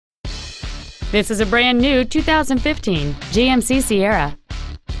This is a brand new 2015 GMC Sierra.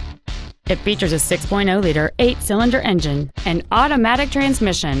 It features a 6.0-liter 8-cylinder engine, an automatic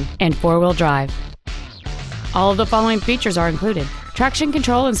transmission, and 4-wheel drive. All of the following features are included: traction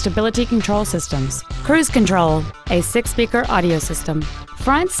control and stability control systems, cruise control, a 6-speaker audio system,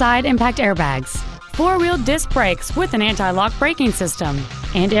 front side impact airbags, 4-wheel disc brakes with an anti-lock braking system,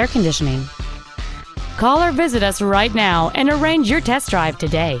 and air conditioning. Call or visit us right now and arrange your test drive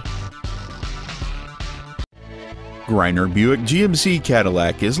today. Greiner Buick GMC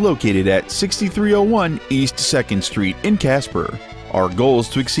Cadillac is located at 6301 East 2nd Street in Casper. Our goal is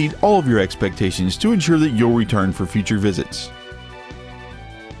to exceed all of your expectations to ensure that you'll return for future visits.